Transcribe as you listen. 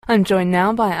I'm joined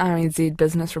now by RNZ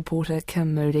business reporter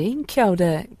Kim Moody. Kia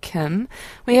ora, Kim.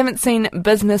 We haven't seen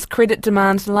business credit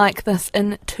demand like this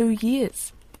in 2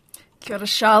 years. Kia ora,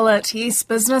 Charlotte. Yes,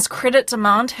 business credit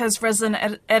demand has risen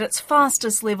at its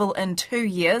fastest level in 2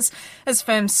 years as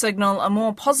firms signal a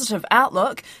more positive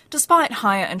outlook despite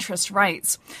higher interest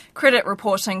rates. Credit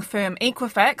reporting firm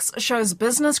Equifax shows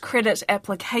business credit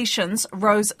applications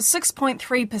rose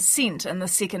 6.3% in the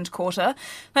second quarter.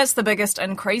 That's the biggest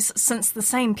increase since the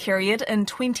same period in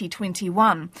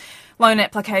 2021. Loan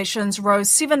applications rose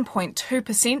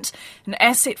 7.2% and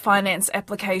asset finance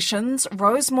applications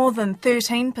rose more than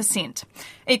 13%.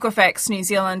 Equifax New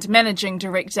Zealand Managing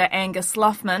Director Angus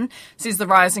Luffman says the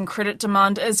rise in credit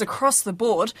demand is across the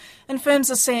board and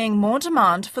firms are seeing more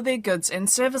demand for their goods and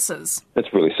services.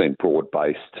 It's really seen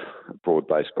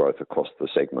broad-based growth across the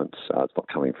segments. It's not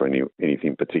coming from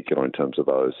anything particular in terms of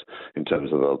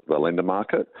the lender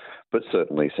market, but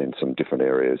certainly seen some different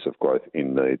areas of growth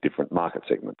in the different market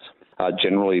segments.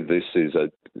 Generally, this is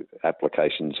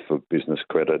applications for business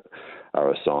credit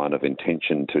are a sign of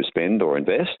intention to spend or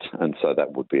invest, and so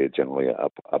that would be generally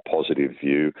a positive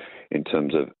view in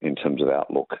terms of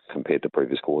outlook compared to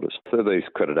previous quarters. So these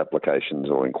credit applications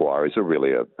or inquiries are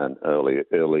really an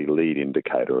early lead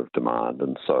indicator of demand,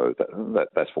 and so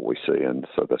that's what we see, and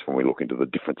so that's when we look into the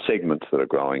different segments that are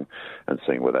growing and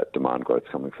seeing where that demand growth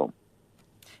is coming from.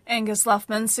 Angus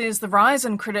Luffman says the rise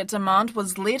in credit demand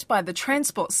was led by the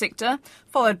transport sector,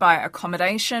 followed by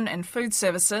accommodation and food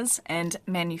services and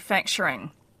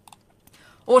manufacturing.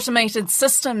 Automated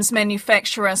systems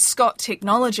manufacturer Scott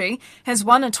Technology has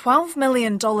won a $12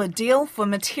 million deal for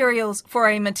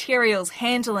a materials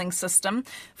handling system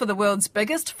for the world's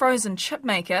biggest frozen chip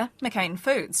maker, McCain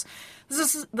Foods.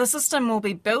 The system will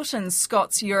be built in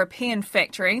Scott's European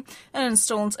factory and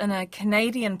installed in a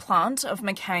Canadian plant of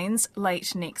McCain's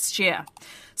late next year.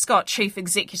 Scott Chief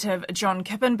Executive John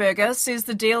Kippenberger says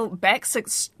the deal backs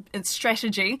its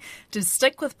strategy to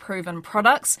stick with proven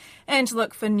products and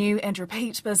look for new and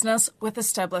repeat business with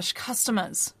established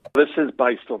customers. This is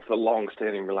based off the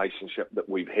long-standing relationship that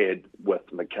we've had with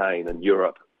McCain in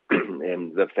Europe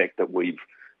and the fact that we've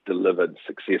delivered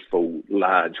successful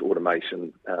large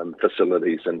automation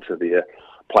facilities into their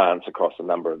plants across a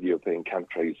number of European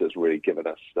countries has really given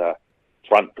us the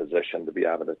front position to be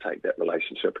able to take that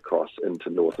relationship across into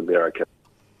North America.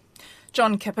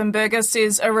 John Kippenberger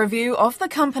says a review of the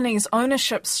company's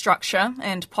ownership structure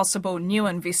and possible new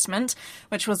investment,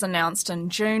 which was announced in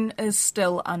June, is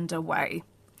still underway.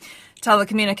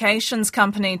 Telecommunications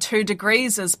company 2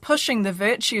 Degrees is pushing the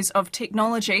virtues of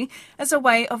technology as a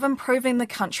way of improving the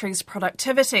country's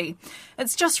productivity.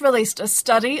 It's just released a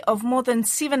study of more than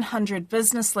 700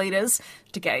 business leaders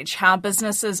to gauge how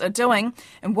businesses are doing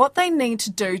and what they need to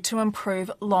do to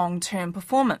improve long-term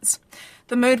performance.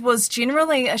 The mood was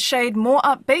generally a shade more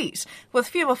upbeat, with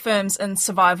fewer firms in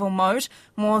survival mode,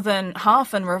 more than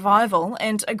half in revival,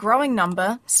 and a growing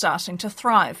number starting to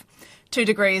thrive. 2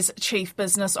 Degrees Chief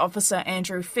Business Officer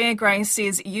Andrew Fairgray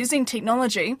says using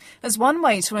technology is one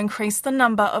way to increase the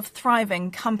number of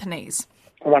thriving companies.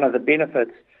 One of the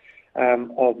benefits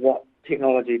of what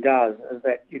technology does is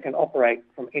that you can operate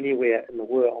from anywhere in the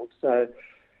world. So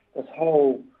this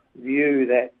whole view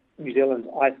that New Zealand's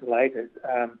isolated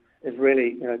is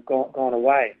really gone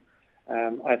away.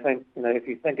 I think if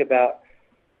you think about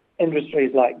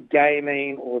industries like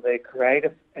gaming or the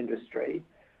creative industry,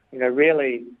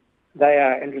 really they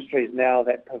are industries now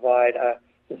that provide a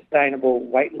sustainable,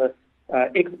 weightless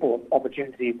export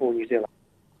opportunity for New Zealand.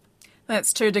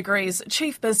 That's 2 Degrees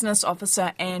Chief Business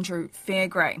Officer Andrew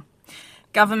Fairgray.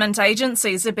 Government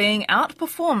agencies are being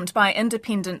outperformed by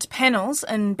independent panels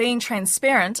in being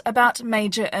transparent about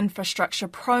major infrastructure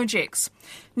projects.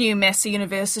 New Massey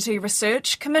University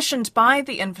research commissioned by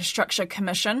the Infrastructure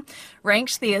Commission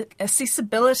ranked the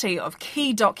accessibility of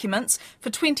key documents for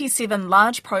 27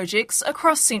 large projects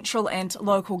across central and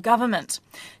local government.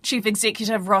 Chief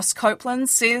Executive Ross Copeland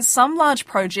says some large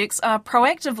projects are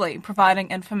proactively providing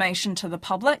information to the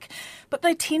public, but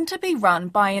they tend to be run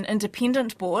by an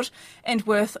independent board and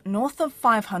worth north of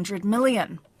 $500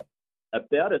 million.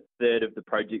 About a third of the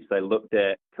projects they looked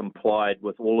at complied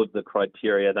with all of the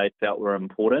criteria they felt were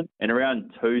important, and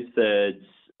around 2/3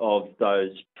 of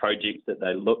those projects that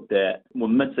they looked at were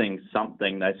missing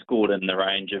something. They scored in the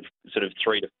range of sort of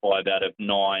 3 to 5 out of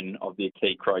 9 of their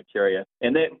key criteria.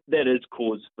 And that is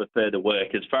cause for further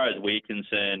work. As far as we're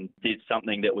concerned, there's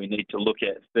something that we need to look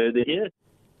at further here.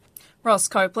 Ross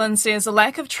Copeland says a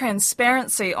lack of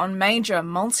transparency on major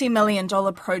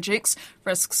multi-million-dollar projects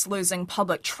risks losing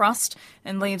public trust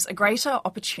and leaves a greater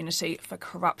opportunity for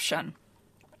corruption.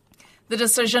 The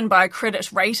decision by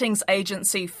credit ratings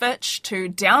agency Fitch to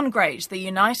downgrade the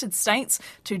United States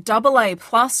to AA+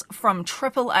 from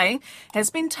AAA has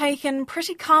been taken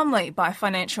pretty calmly by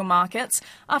financial markets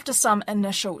after some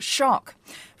initial shock.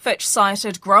 Fitch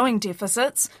cited growing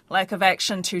deficits, lack of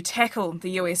action to tackle the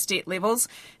US debt levels,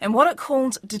 and what it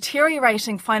called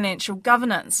deteriorating financial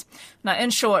governance. Now,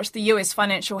 in short, the US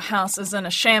financial house is in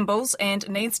a shambles and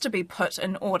needs to be put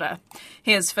in order.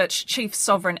 Here's Fitch Chief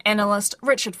Sovereign Analyst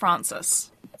Richard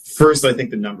Francis. First, I think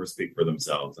the numbers speak for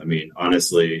themselves. I mean,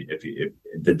 honestly, if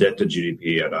the debt to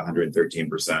GDP at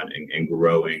 113% and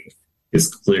growing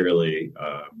is clearly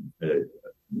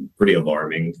pretty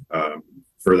alarming.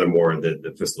 Furthermore,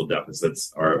 the fiscal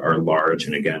deficits are large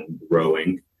and, again,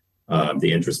 growing.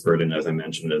 The interest burden, as I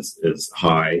mentioned, is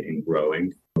high and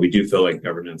growing. We do feel like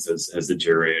governance has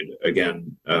deteriorated,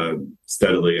 again,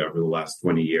 steadily over the last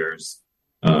 20 years.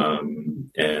 And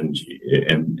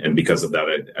because of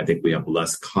that, I think we have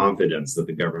less confidence that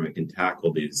the government can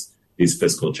tackle these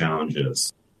fiscal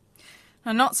challenges.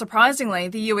 Now, not surprisingly,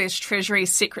 the US Treasury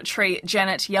Secretary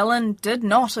Janet Yellen did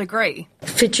not agree.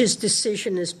 Fitch's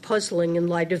decision is puzzling in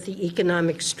light of the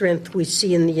economic strength we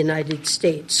see in the United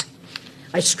States.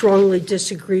 I strongly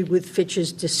disagree with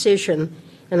Fitch's decision,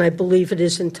 and I believe it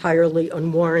is entirely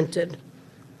unwarranted.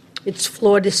 Its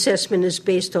flawed assessment is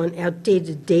based on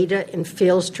outdated data and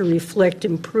fails to reflect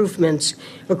improvements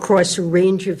across a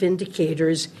range of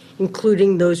indicators,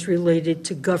 including those related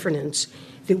to governance,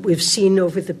 that we've seen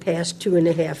over the past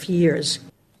 2.5 years.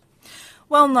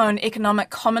 Well-known economic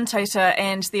commentator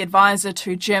and the advisor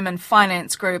to German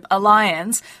finance group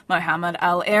Allianz, Mohammed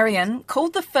Al-Arian,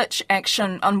 called the Fitch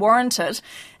action unwarranted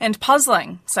and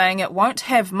puzzling, saying it won't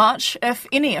have much, if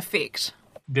any, effect.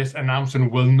 This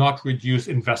announcement will not reduce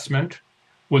investment,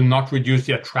 will not reduce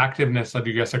the attractiveness of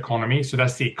the U.S. economy, so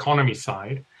that's the economy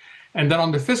side. And then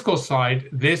on the fiscal side,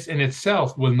 this in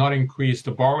itself will not increase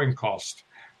the borrowing cost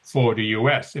for the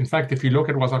U.S. In fact, if you look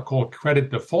at what are called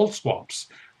credit default swaps,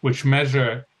 which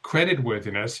measure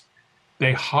creditworthiness,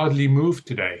 they hardly move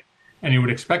today. And you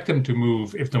would expect them to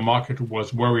move if the market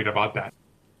was worried about that.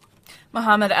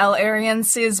 Mohammed Al-Arian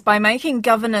says by making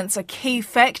governance a key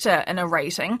factor in a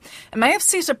rating, it may have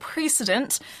set a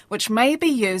precedent which may be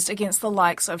used against the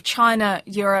likes of China,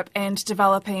 Europe and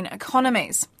developing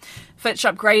economies. Fitch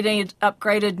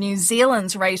upgraded New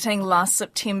Zealand's rating last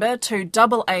September to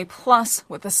AA+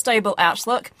 with a stable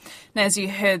outlook. And as you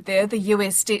heard there, the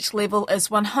US debt level is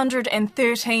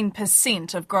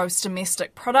 113% of gross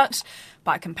domestic product.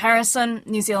 By comparison,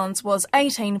 New Zealand's was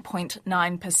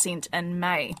 18.9% in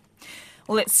May.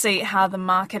 Well, let's see how the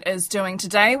market is doing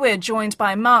today. We're joined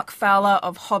by Mark Fowler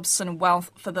of Hobson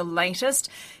Wealth for the latest.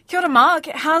 Kia ora, Mark.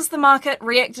 How's the market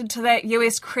reacted to that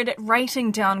US credit rating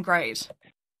downgrade?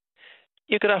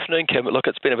 Yeah, good afternoon, Kim. Look,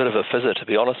 it's been a bit of a fizzer, to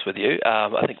be honest with you.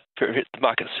 I think the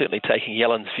market's certainly taking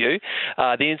Yellen's view.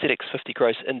 The NZX 50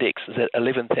 gross index is at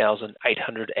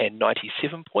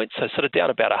 11,897 points, so sort of down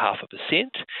about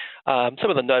 0.5%. Some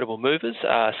of the notable movers,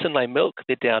 Synlait Milk,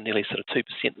 they're down nearly sort of 2%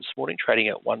 this morning, trading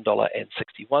at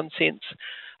 $1.61.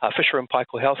 Fisher &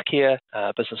 Paykel Healthcare,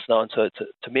 business known to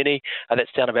many,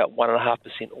 that's down about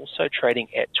 1.5% also, trading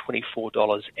at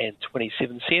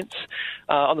 $24.27.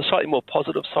 On the slightly more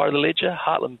positive side of the ledger,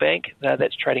 Heartland Bank,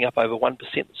 that's trading up over 1%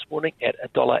 this morning at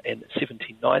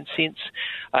 $1.79.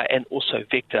 And also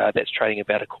Vector, that's trading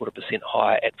about 0.25%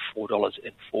 higher at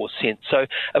 $4.04. So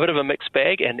a bit of a mixed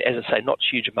bag, and as I say, not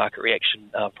huge market reaction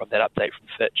from that update from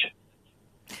Fitch.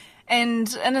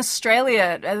 And in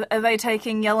Australia, are they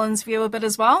taking Yellen's view a bit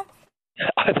as well?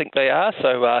 I think they are.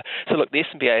 So look, the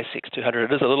S&P ASX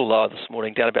 200, it is a little lower this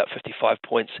morning, down about 55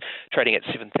 points, trading at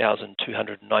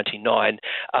 7,299.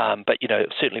 But,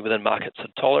 certainly within markets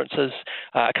and tolerances.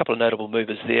 A couple of notable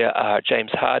movers there are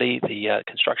James Hardie, the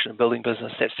construction and building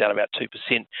business, that's down about 2%,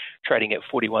 trading at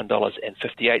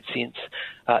 $41.58.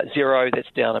 Xero,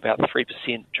 that's down about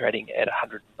 3%, trading at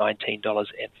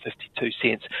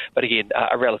 $119.52. But again,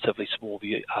 a relatively small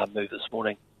move this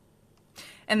morning.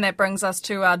 And that brings us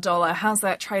to our dollar. How's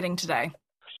that trading today?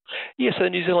 Yeah, so the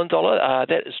New Zealand dollar,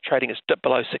 that is trading, it's dipped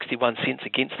below 61 cents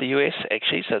against the US,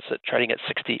 actually, so it's trading at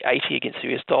 60.80 against the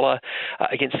US dollar.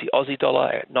 Against the Aussie dollar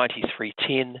at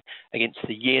 93.10. Against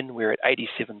the yen, we're at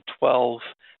 87.12.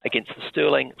 Against the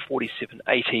sterling,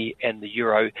 47.80, and the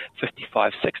euro,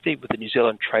 55.60, with the New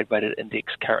Zealand trade-weighted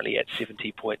index currently at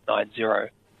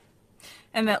 70.90.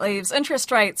 And that leaves interest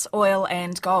rates, oil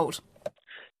and gold.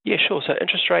 Yeah, sure. So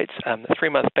interest rates, the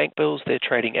 3-month bank bills, they're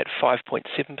trading at 5.7%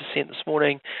 this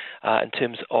morning. In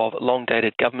terms of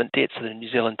long-dated government debt, so the New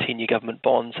Zealand 10-year government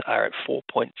bonds are at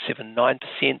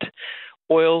 4.79%.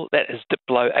 Oil, that is dipped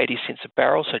below 80 cents a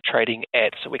barrel, so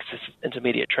West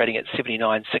Intermediate trading at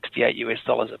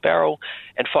 $79.68 a barrel.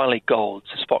 And finally, gold,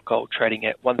 so spot gold trading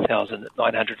at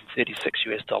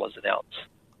 $1,936 an ounce.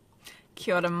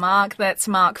 Kia ora, Mark. That's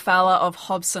Mark Fowler of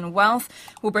Hobson Wealth.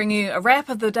 We'll bring you a wrap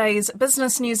of the day's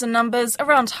business news and numbers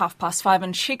around 5:30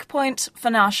 in Checkpoint. For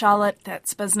now, Charlotte,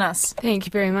 that's business. Thank you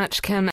very much, Kim.